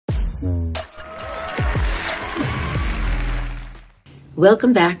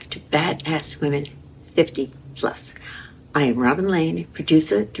Welcome back to Badass Women 50 Plus. I am Robin Lane,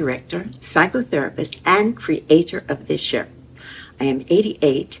 producer, director, psychotherapist, and creator of this show. I am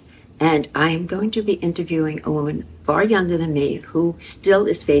 88, and I am going to be interviewing a woman far younger than me who still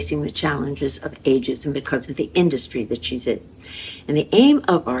is facing the challenges of ageism because of the industry that she's in. And the aim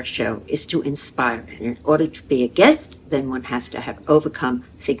of our show is to inspire. And in order to be a guest, then one has to have overcome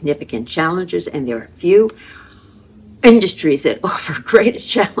significant challenges, and there are few industries that offer greater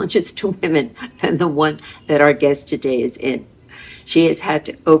challenges to women than the one that our guest today is in. She has had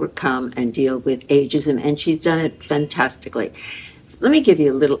to overcome and deal with ageism, and she's done it fantastically. Let me give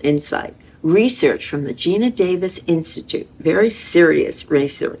you a little insight. Research from the Gina Davis Institute, very serious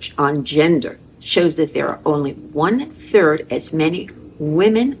research on gender, shows that there are only 1/3 as many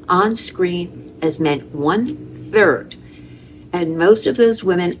women on screen as men. 1/3. And most of those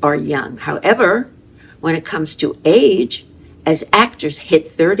women are young. However, when it comes to age, as actors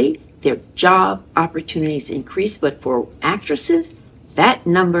hit 30, their job opportunities increase, but for actresses, that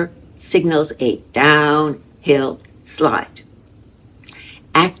number signals a downhill slide.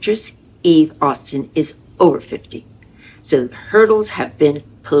 Actress Eve Austin is over 50, so the hurdles have been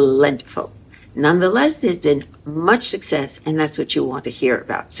plentiful. Nonetheless, there's been much success, and that's what you want to hear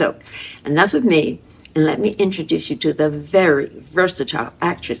about. So, enough of me. And let me introduce you to the very versatile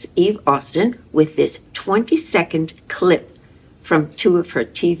actress Eve Austin with this 20-second clip from 2 of her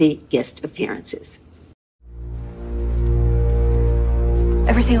TV guest appearances.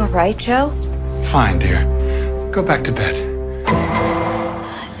 Everything all right, Joe? Fine, dear. Go back to bed.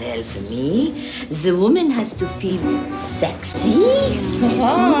 Well, for me, the woman has to feel sexy,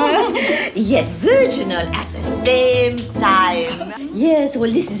 yet virginal at the same time. Yes,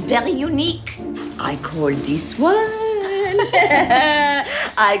 well, this is very unique. I call this one.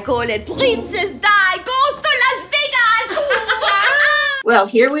 I call it Princess Di Goes to Las Vegas. Well,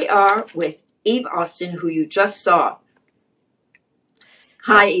 here we are with Eve Austin, who you just saw.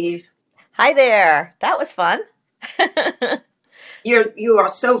 Hi, Eve. Hi there. That was fun. You are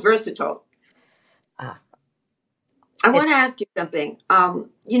so versatile. I want to ask you something.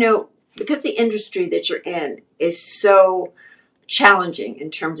 Because the industry that you're in is so challenging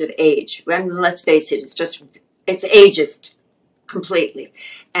in terms of age. I mean, let's face it, it's ageist completely.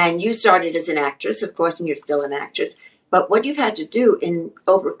 And you started as an actress, of course, and you're still an actress. But what you've had to do in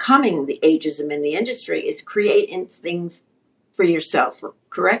overcoming the ageism in the industry is create things for yourself,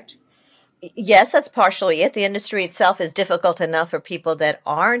 correct? Yes, that's partially it. The industry itself is difficult enough for people that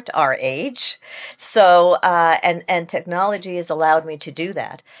aren't our age. So, and technology has allowed me to do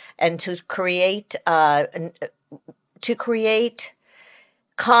that and to create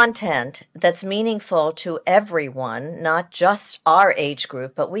content that's meaningful to everyone, not just our age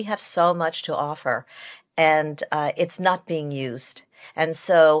group, but we have so much to offer, and it's not being used. And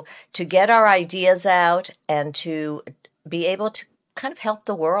so to get our ideas out and to be able to kind of help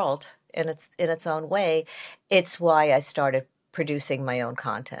the world in its own way, it's why I started producing my own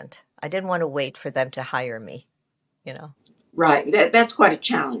content. I didn't want to wait for them to hire me, Right. That's quite a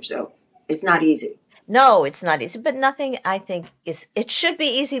challenge, though. It's not easy. No, it's not easy, but nothing I think it should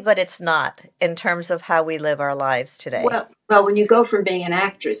be easy, but it's not in terms of how we live our lives today. Well, when you go from being an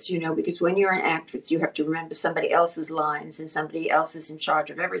actress, because when you're an actress, you have to remember somebody else's lines and somebody else is in charge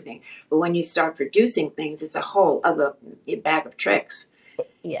of everything. But when you start producing things, it's a whole other bag of tricks.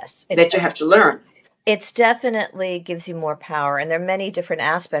 Yes. That you have to learn. It's definitely gives you more power, and there are many different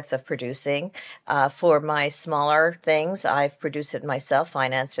aspects of producing. For my smaller things, I've produced it myself,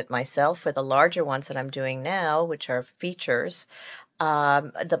 financed it myself. For the larger ones that I'm doing now, which are features,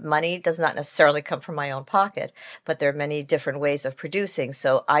 the money does not necessarily come from my own pocket, but there are many different ways of producing.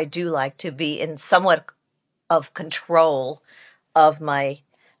 So I do like to be in somewhat of control of my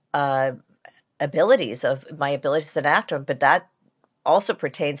abilities as an actor, but that also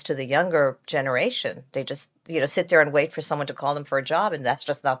pertains to the younger generation. They just, sit there and wait for someone to call them for a job, and that's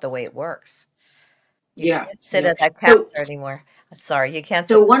just not the way it works. You can't sit at that counter anymore. Sorry, you can't.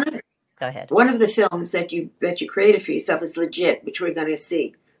 So go ahead. One of the films that you created for yourself is Legit, which we're going to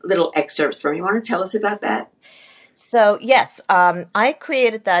see little excerpts from. You want to tell us about that? So yes, I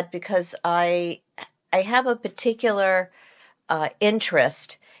created that because I have a particular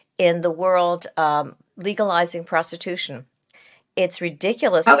interest in the world legalizing prostitution. It's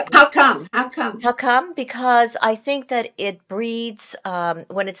ridiculous. How come? How come? Because I think that it breeds,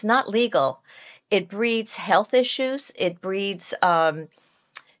 when it's not legal, it breeds health issues. It breeds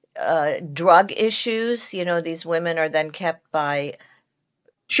drug issues. These women are then kept by...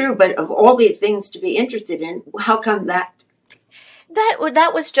 True, but of all the things to be interested in, how come that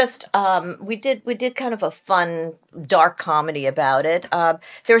That was just we did kind of a fun dark comedy about it. There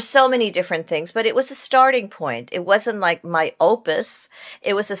were so many different things, but it was a starting point. It wasn't like my opus.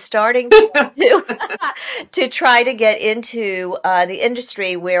 It was a starting point to try to get into the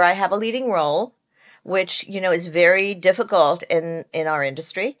industry where I have a leading role, which is very difficult in our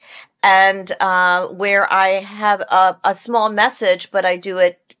industry, and where I have a small message, but I do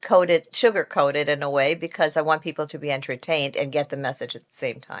it sugar coated in a way because I want people to be entertained and get the message at the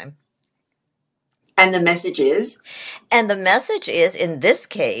same time. And the message is? And the message is, in this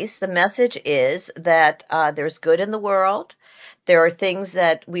case, the message is that there's good in the world. There are things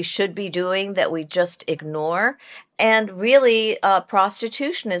that we should be doing that we just ignore. And really,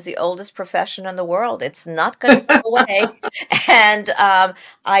 prostitution is the oldest profession in the world. It's not going to go away. And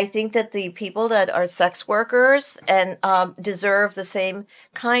I think that the people that are sex workers and deserve the same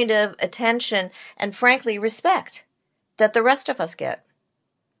kind of attention and, frankly, respect that the rest of us get.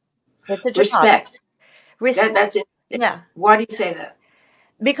 It's a job. Respect. That's it. Yeah. Why do you say that?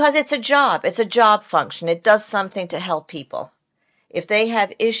 Because it's a job. It's a job function. It does something to help people. If they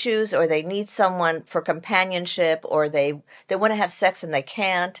have issues or they need someone for companionship or they want to have sex and they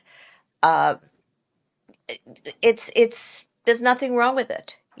can't, there's nothing wrong with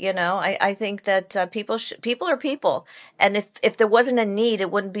it. I think that people are people, and if there wasn't a need,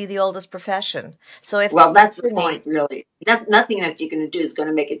 it wouldn't be the oldest profession. So that's the point, really. Nothing that you're going to do is going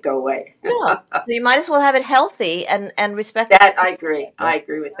to make it go away. No, so you might as well have it healthy and respect. That I agree. I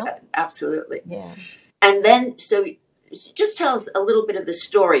agree with that. Absolutely. Yeah. And then, so just tell us a little bit of the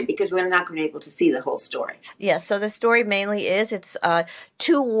story, because we're not going to be able to see the whole story. Yeah, so the story mainly is it's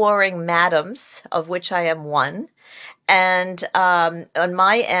two warring madams, of which I am one. And on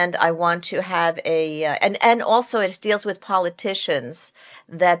my end, I want to have and also it deals with politicians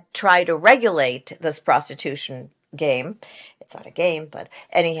that try to regulate this prostitution game. It's not a game, but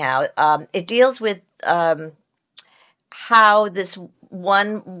anyhow, it deals with how this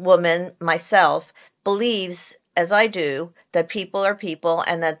one woman, myself, believes, as I do, that people are people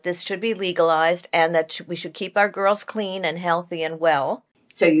and that this should be legalized and that we should keep our girls clean and healthy and well.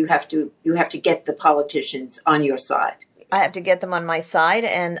 So you have to get the politicians on your side. I have to get them on my side,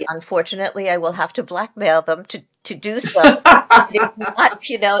 and unfortunately, I will have to blackmail them to do so. It's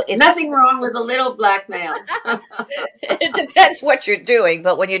not, it's nothing wrong with a little blackmail. It depends what you're doing,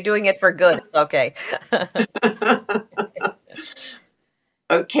 but when you're doing it for good, it's okay.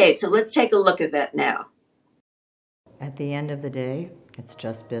 Okay, so let's take a look at that now. At the end of the day, it's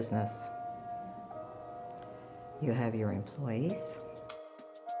just business. You have your employees.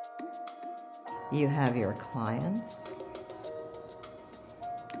 You have your clients.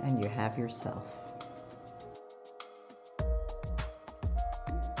 And you have yourself.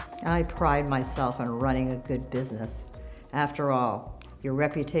 I pride myself on running a good business. After all, your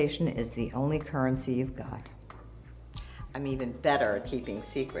reputation is the only currency you've got. I'm even better at keeping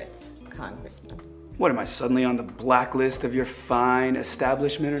secrets, Congressman. What, am I suddenly on the blacklist of your fine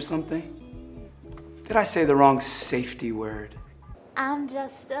establishment or something? Did I say the wrong safety word? I'm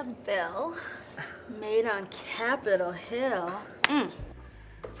just a bill made on Capitol Hill.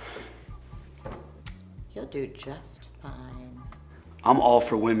 You'll do just fine. I'm all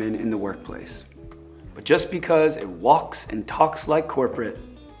for women in the workplace. But just because it walks and talks like corporate,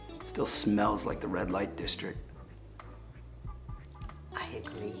 still smells like the red light district. I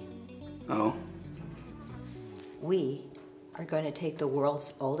agree. Oh? We are going to take the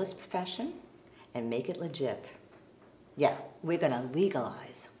world's oldest profession and make it legit. Yeah, we're going to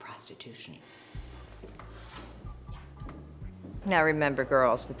legalize prostitution. Now remember,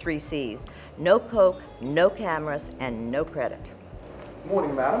 girls, the 3 C's. No coke, no cameras, and no credit.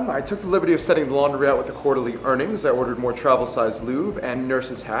 Morning, madam. I took the liberty of setting the laundry out with the quarterly earnings. I ordered more travel-sized lube and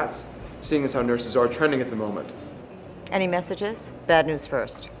nurses' hats, seeing as how nurses are trending at the moment. Any messages? Bad news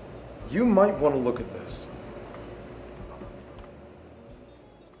first. You might want to look at this.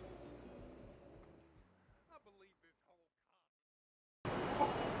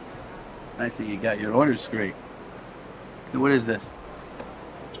 I see you got your orders straight. So what is this?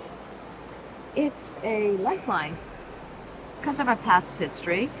 It's a lifeline. Because of our past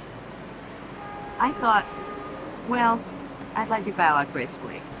history, I thought, well, I'd like to bow out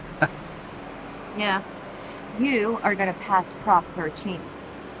gracefully. Yeah. You are going to pass Prop 13.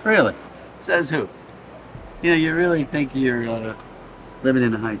 Really? Says who? You really think you're living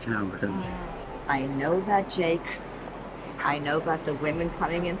in a high tower, don't you? I know that, Jake. I know about the women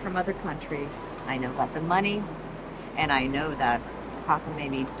coming in from other countries. I know about the money. And I know that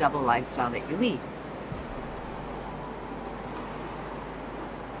cockamamie double lifestyle that you lead.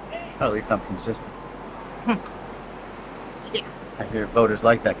 Well, at least I'm consistent. Yeah. I hear voters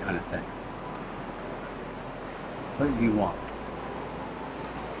like that kind of thing. What do you want?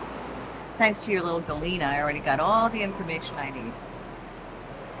 Thanks to your little Galena, I already got all the information I need.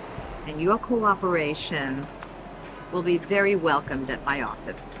 And your cooperation will be very welcomed at my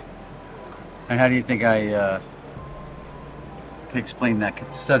office. And how do you think I can explain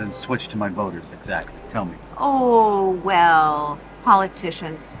that sudden switch to my voters exactly? Tell me. Oh, well,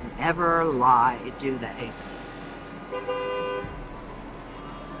 politicians never lie, do they?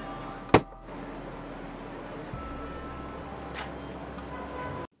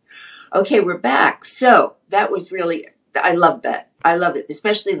 Okay, we're back. So that was really, I love that. I love it,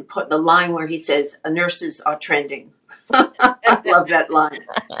 especially the line where he says, nurses are trending. I love that line.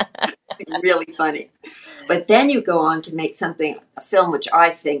 It's really funny. But then you go on to make a film which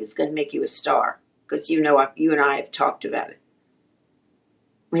I think is going to make you a star, because you and I have talked about it.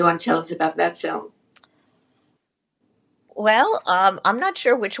 You want to tell us about that film? Well, I'm not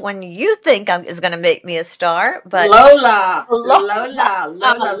sure which one you think is going to make me a star, but Lola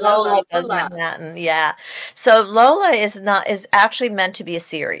Lola does Manhattan, yeah. So Lola is actually meant to be a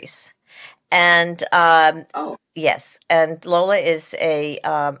series, and yes, and Lola is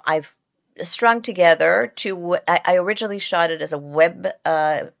I've strung together I originally shot it as a web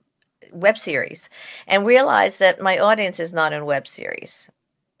series, and realized that my audience is not in web series.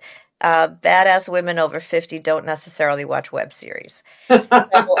 Badass women over 50 don't necessarily watch web series. So,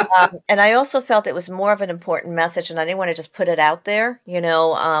 and I also felt it was more of an important message, and I didn't want to just put it out there,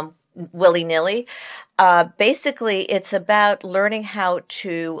 willy-nilly. Basically, it's about learning how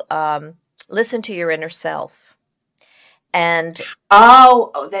to listen to your inner self. And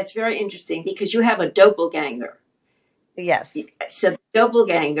oh, that's very interesting, because you have a doppelganger. Yes. So the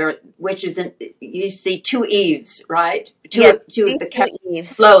doppelganger, which is you see two Eves, right? Two Yes, of the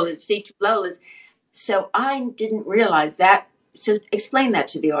Eves. Lolas. See two Lolas. So I didn't realize that. So explain that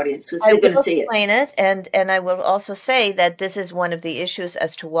to the audience, because they're going to see it. I will explain it, and I will also say that this is one of the issues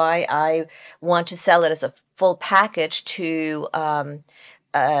as to why I want to sell it as a full package to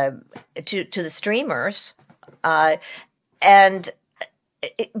the streamers, and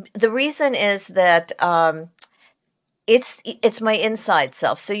the reason is that it's my inside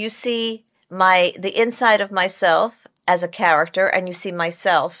self. So you see the inside of myself as a character, and you see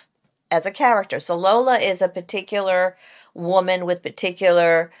myself as a character. So Lola is a particular woman with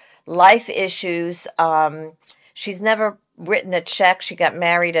particular life issues. She's never written a check. She got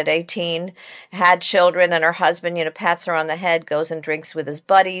married at 18, had children, and her husband, pats her on the head, goes and drinks with his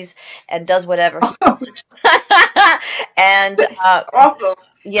buddies, and does whatever. And awful.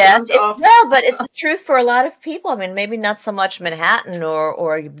 Yes, but it's the truth for a lot of people. I mean, maybe not so much Manhattan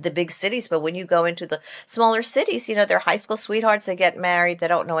or the big cities, but when you go into the smaller cities, they're high school sweethearts, they get married, they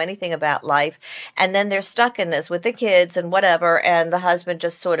don't know anything about life, and then they're stuck in this with the kids and whatever, and the husband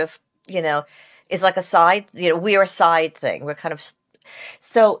just sort of, is like a side, we're a side thing. We're kind of,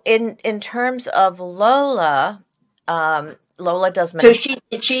 so in terms of Lola, Lola does. So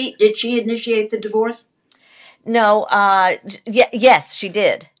did she initiate the divorce? No, yes, she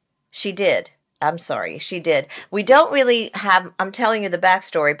did. She did. I'm sorry, she did. We don't really I'm telling you the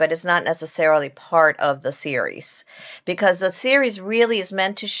backstory, but it's not necessarily part of the series, because the series really is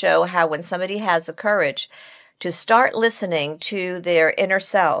meant to show how when somebody has the courage to start listening to their inner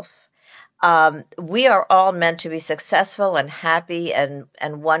self, we are all meant to be successful and happy and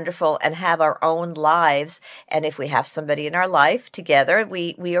wonderful and have our own lives. And if we have somebody in our life together,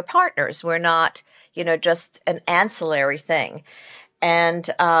 we are partners. We're not, just an ancillary thing. And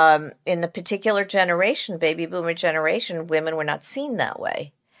in the particular generation, baby boomer generation, women were not seen that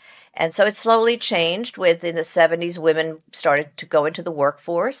way. And so it slowly changed. In the 70s, women started to go into the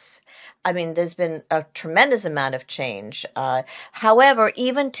workforce. I mean, there's been a tremendous amount of change. However,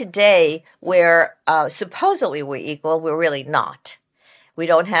 even today, where supposedly we're equal, we're really not. We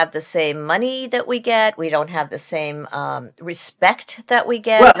don't have the same money that we get. We don't have the same respect that we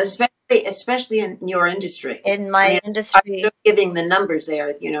get. Well, especially in your industry. In my industry, I'm giving the numbers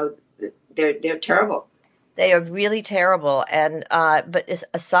there. They're terrible. They are really terrible. And but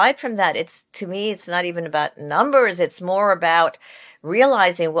aside from that, to me, it's not even about numbers. It's more about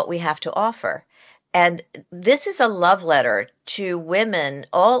realizing what we have to offer. And this is a love letter to women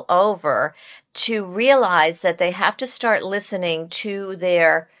all over to realize that they have to start listening to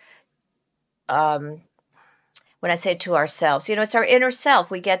their, when I say to ourselves, it's our inner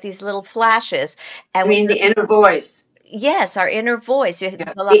self. We get these little flashes. And the inner voice. Yes, our inner voice.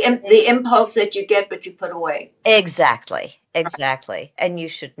 The impulse that you get, but you put away. Exactly. And you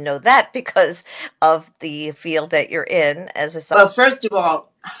should know that because of the field that you're in as a. Well, first of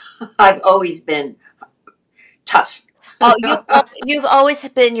all, I've always been tough. Oh, you've always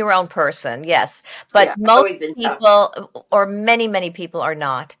been your own person, yes. But Yeah, most always been tough. people, or many people, are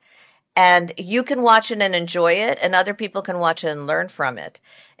not. And you can watch it and enjoy it, and other people can watch it and learn from it.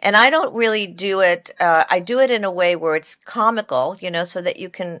 And I don't really do it, I do it in a way where it's comical, so that you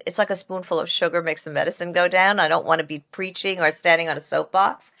can, it's like a spoonful of sugar makes the medicine go down. I don't want to be preaching or standing on a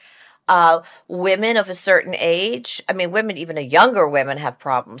soapbox. Women of a certain age, I mean, women, even younger women have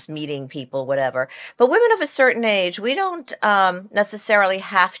problems meeting people, whatever. But women of a certain age, we don't necessarily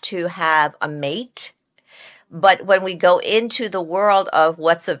have to have a mate. But when we go into the world of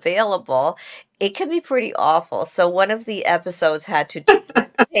what's available, it can be pretty awful. So one of the episodes had to do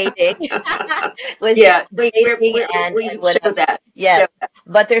with dating, with Yeah, dating and we show whatever. that. Yes, Show that.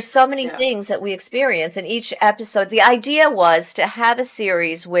 but there's so many Yeah. things that we experience in each episode. The idea was to have a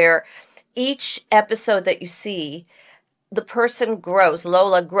series where each episode that you see, the person grows,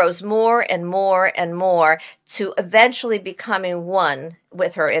 Lola grows more and more and more to eventually becoming one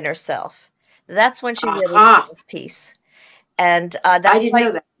with her inner self. That's when she really Aha. finds peace. And I that's didn't why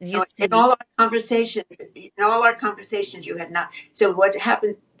know that. you In see, all our conversations, you had not. So what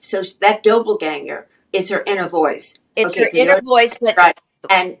happened? So that doppelganger is her inner voice. it's Okay, her so inner you're voice, but right.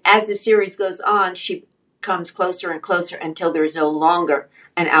 And as the series goes on, she comes closer and closer until there is no longer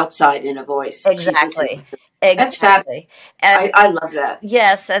an outside inner voice. She's listening. exactly, That's fab. exactly. And I love that.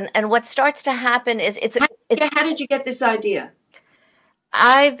 yes, and what starts to happen is How did you get this idea?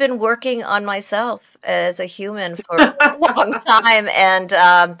 I've been working on myself as a human for a long time, and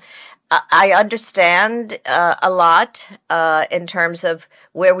I understand a lot in terms of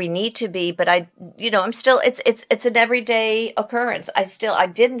where we need to be, but I'm still, it's an everyday occurrence. I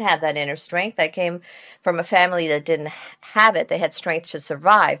didn't have that inner strength. I came from a family that didn't have it. They had strength to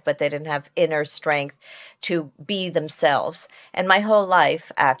survive, but they didn't have inner strength to be themselves. And my whole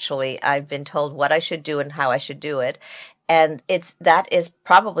life, actually, I've been told what I should do and how I should do it. And that is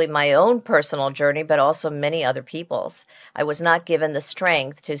probably my own personal journey, but also many other people's. I was not given the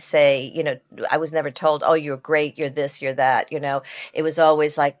strength to say, I was never told, oh, you're great, you're this, you're that. It was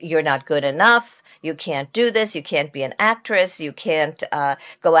always like, you're not good enough. You can't do this. You can't be an actress. You can't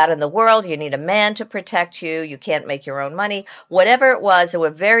go out in the world. You need a man to protect you. You can't make your own money. Whatever it was, there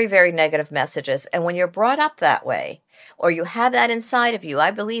were very, very negative messages. And when you're brought up that way, or you have that inside of you,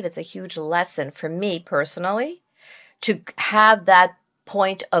 I believe it's a huge lesson for me personally to have that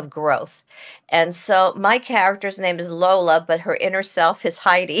point of growth. And so my character's name is Lola, but her inner self is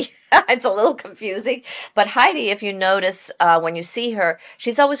Heidi. It's a little confusing. But Heidi, if you notice, when you see her,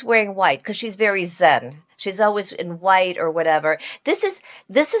 she's always wearing white because she's very zen. She's always in white or whatever. This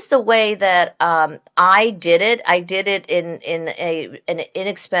is the way that I did it. I did it in an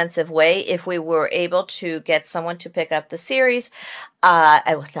inexpensive way. If we were able to get someone to pick up the series,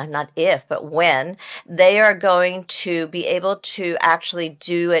 not if, but when, they are going to be able to actually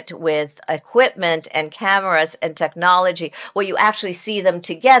do it with equipment and cameras and technology where you actually see them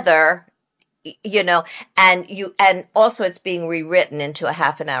together, and also it's being rewritten into a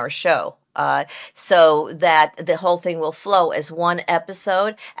half an hour show. So that the whole thing will flow as one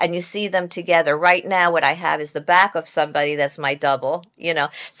episode and you see them together. Right now, what I have is the back of somebody that's my double,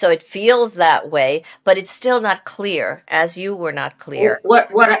 so it feels that way, but it's still not clear, as you were not clear. What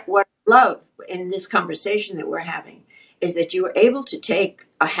I love in this conversation that we're having is that you were able to take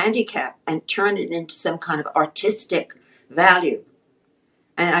a handicap and turn it into some kind of artistic value.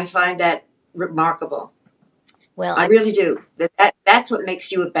 And I find that remarkable. Well, I really do. That's what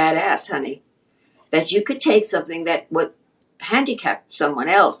makes you a badass, honey. That you could take something that would handicap someone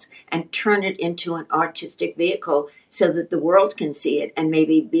else and turn it into an artistic vehicle so that the world can see it and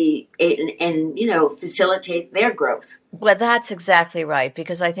maybe facilitate their growth. Well, that's exactly right,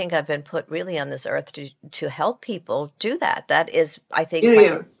 because I think I've been put really on this earth to help people do that. That is, I think,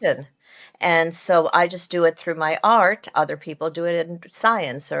 my mission. And so I just do it through my art. Other people do it in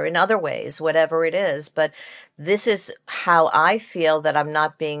science or in other ways, whatever it is. But this is how I feel that I'm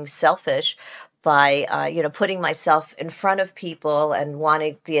not being selfish by, putting myself in front of people and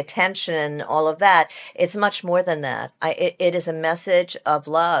wanting the attention and all of that. It's much more than that. It is a message of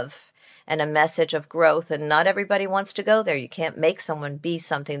love and a message of growth. And not everybody wants to go there. You can't make someone be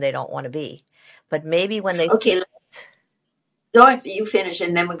something they don't want to be. But maybe when they see it. Go after you finish,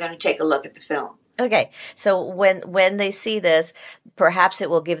 and then we're going to take a look at the film. Okay, so when they see this, perhaps it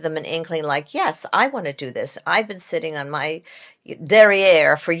will give them an inkling like, yes, I want to do this. I've been sitting on my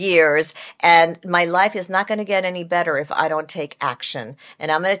derriere for years, and my life is not going to get any better if I don't take action.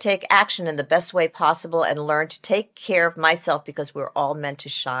 And I'm going to take action in the best way possible and learn to take care of myself, because we're all meant to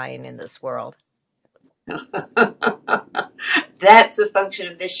shine in this world. That's the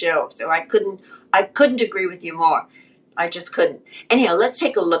function of this show. So I couldn't agree with you more. I just couldn't. Anyhow, let's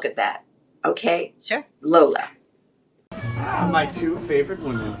take a look at that. Okay? Sure. Lola. My two favorite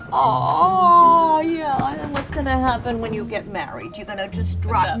women. Oh, yeah. And what's going to happen when you get married? You're going to just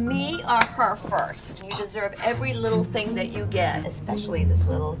drop me or her first. You deserve every little thing that you get, especially this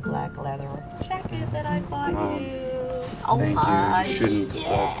little black leather jacket that I bought you. Oh, Thank my. you. You shouldn't.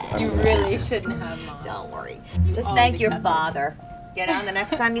 Yeah. You really shouldn't have, Mom. Don't worry. Just thank your father. You know, the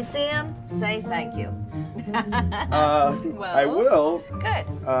next time you see him, say thank you. I will. Good.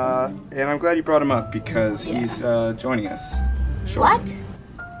 And I'm glad you brought him up because he's joining us. Sure. What?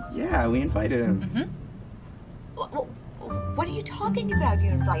 Yeah, we invited him. What are you talking about?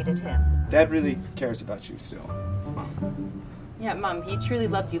 You invited him. Dad really cares about you still. Yeah, Mom, he truly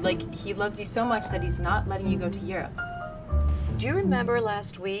loves you. Like, he loves you so much that he's not letting you go to Europe. Do you remember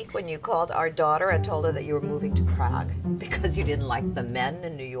last week when you called our daughter and told her that you were moving to Prague because you didn't like the men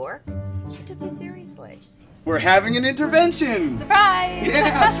in New York? She took you seriously. We're having an intervention. Surprise!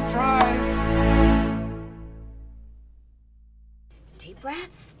 Yeah, surprise. Deep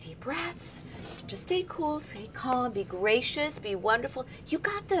breaths, deep breaths. Just stay cool, stay calm, be gracious, be wonderful. You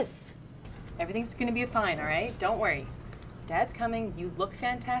got this. Everything's gonna be fine, all right? Don't worry. Dad's coming. You look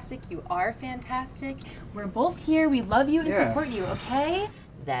fantastic. You are fantastic. We're both here. We love you and support you, okay?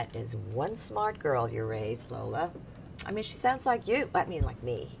 That is one smart girl you raised, Lola. I mean, she sounds like you. I mean, like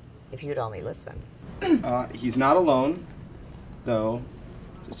me, if you'd only listen. He's not alone, though.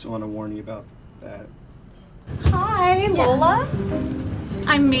 Just want to warn you about that. Hi, Lola.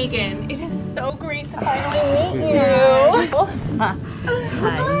 I'm Megan. It is so great to finally meet you.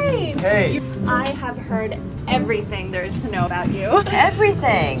 Hi. Hey. I have heard everything there is to know about you.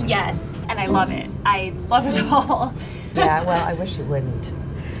 Everything? Yes, and I love it. I love it all. Yeah, well, I wish you wouldn't.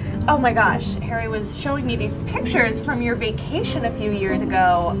 Oh my gosh, Harry was showing me these pictures from your vacation a few years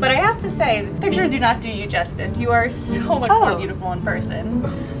ago. But I have to say, the pictures do not do you justice. You are so much more beautiful in person.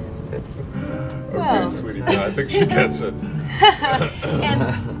 Okay, sweetie pie, I think she gets it. And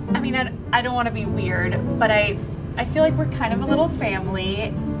I mean, I don't want to be weird, but I feel like we're kind of a little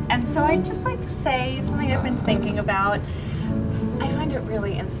family. And so I'd just like to say something I've been thinking about. I find it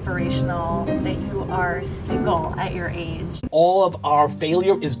really inspirational that you are single at your age. All of our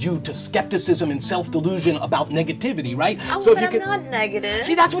failure is due to skepticism and self-delusion about negativity, right? Oh, so but I'm not negative.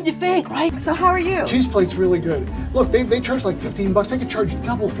 See, that's what you think, right? So how are you? Cheese plate's really good. Look, they charge like $15. They could charge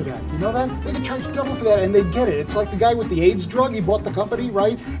double for that. You know that? They could charge double for that and they get it. It's like the guy with the AIDS drug. He bought the company,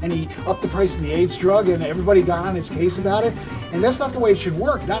 right? And he upped the price of the AIDS drug and everybody got on his case about it. And that's not the way it should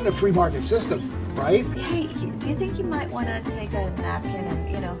work, not in a free market system, right? Hey, do you think you might want to take a napkin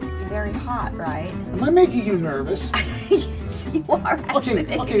and, be very hot, right? Am I making you nervous? Yes, you are actually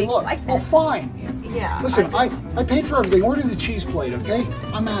making Okay, me look. quite Well, fine. Yeah. Listen, I paid for everything. Order the cheese plate, okay?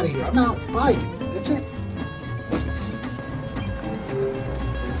 I'm out of here. I'm out. Bye. That's it.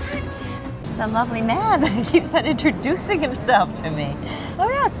 It's a lovely man, but he keeps on introducing himself to me. Oh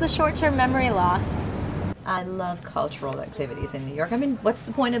yeah, it's the short-term memory loss. I love cultural activities in New York. I mean, what's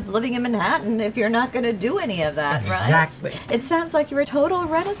the point of living in Manhattan if you're not going to do any of that, right? Exactly. It sounds like you're a total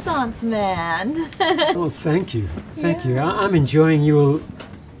Renaissance man. Oh, thank you. Thank you. I'm enjoying you.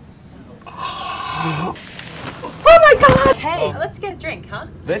 Oh my God! Hey, let's get a drink, huh?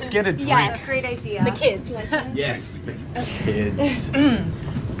 Let's get a drink. Yes, great idea. The kids. Yes, the kids.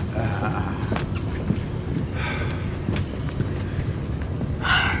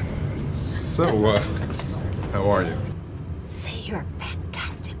 So, how are you? Say you're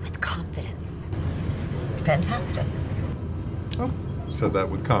fantastic with confidence. Fantastic. Oh, said that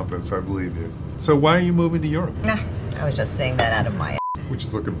with confidence, I believe you. So why are you moving to Europe? Nah, I was just saying that out of my... Which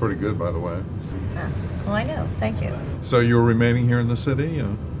is looking pretty good, by the way. Well, I know. Thank you. So you're remaining here in the city,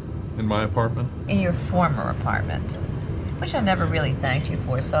 in my apartment? In your former apartment, which I never really thanked you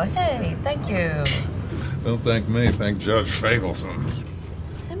for, so hey, thank you. Don't thank me, thank Judge Fagelson.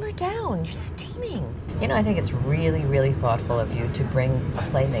 Simmer down, you're steaming. I think it's really, really thoughtful of you to bring a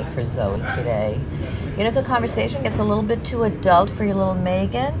playmate for Zoe today. If the conversation gets a little bit too adult for your little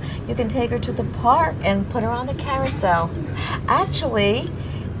Megan, you can take her to the park and put her on the carousel. Actually,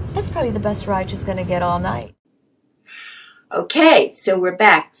 that's probably the best ride she's going to get all night. Okay, so we're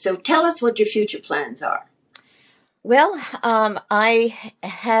back. So tell us what your future plans are. Well, I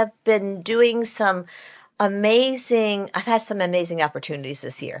have been doing I've had some amazing opportunities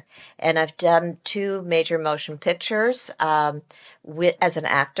this year, and I've done 2 major motion pictures as an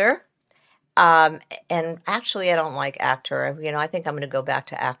actor. And actually, I don't like actor. I think I'm going to go back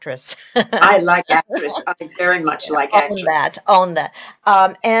to actress. I like actress. I very much like actress. Own that.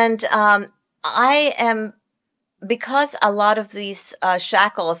 I am because a lot of these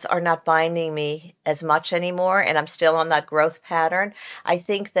shackles are not binding me as much anymore, and I'm still on that growth pattern, I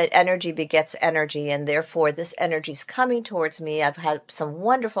think that energy begets energy, and therefore this energy is coming towards me. I've had some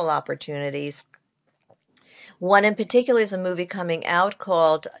wonderful opportunities. One in particular is a movie coming out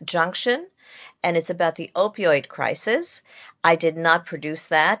called Junction, and it's about the opioid crisis. I did not produce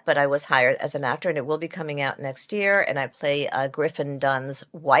that, but I was hired as an actor, and it will be coming out next year, and I play Griffin Dunn's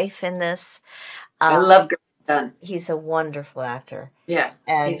wife in this. I love Griffin Dunn. He's a wonderful actor. Yeah,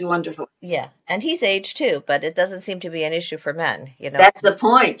 And he's wonderful. yeah, and he's aged too, but it doesn't seem to be an issue for men, you know. That's the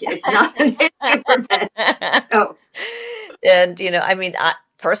point. It's not an issue for men. No. And I mean,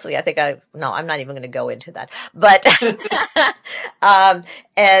 personally, I think I'm not even going to go into that. But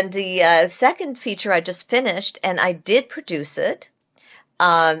and the second feature I just finished, and I did produce it.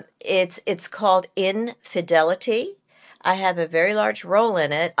 It's called Infidelity. I have a very large role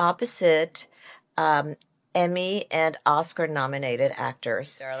in it, opposite Emmy and Oscar nominated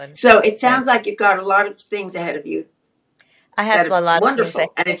actors. So it sounds like you've got a lot of things ahead of you. I have a lot wonderful.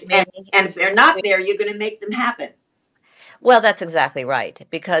 of things. And if they're not there, you're going to make them happen. Well, that's exactly right.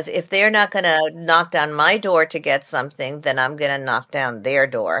 Because if they're not going to knock down my door to get something, then I'm going to knock down their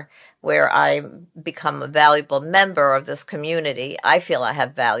door, where I become a valuable member of this community. I feel I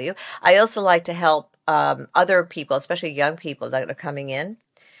have value. I also like to help other people, especially young people that are coming in,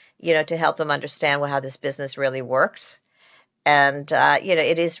 to help them understand how this business really works. And,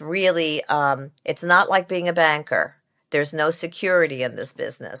 it is really, it's not like being a banker. There's no security in this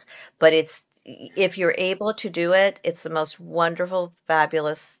business, but if you're able to do it, it's the most wonderful,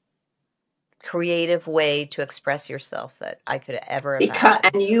 fabulous, creative way to express yourself that I could ever imagine.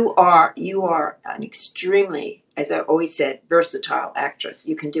 And you are an extremely, as I always said, versatile actress.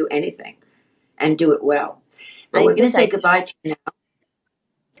 You can do anything and do it well. But we're going to say goodbye to you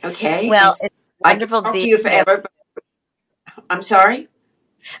now. Okay? Well, it's wonderful I can talk being to you forever. But I'm sorry?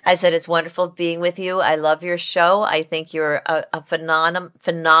 I said it's wonderful being with you. I love your show. I think you're a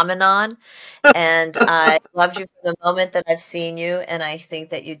phenomenon, and I loved you from the moment that I've seen you, and I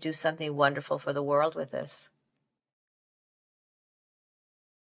think that you do something wonderful for the world with this.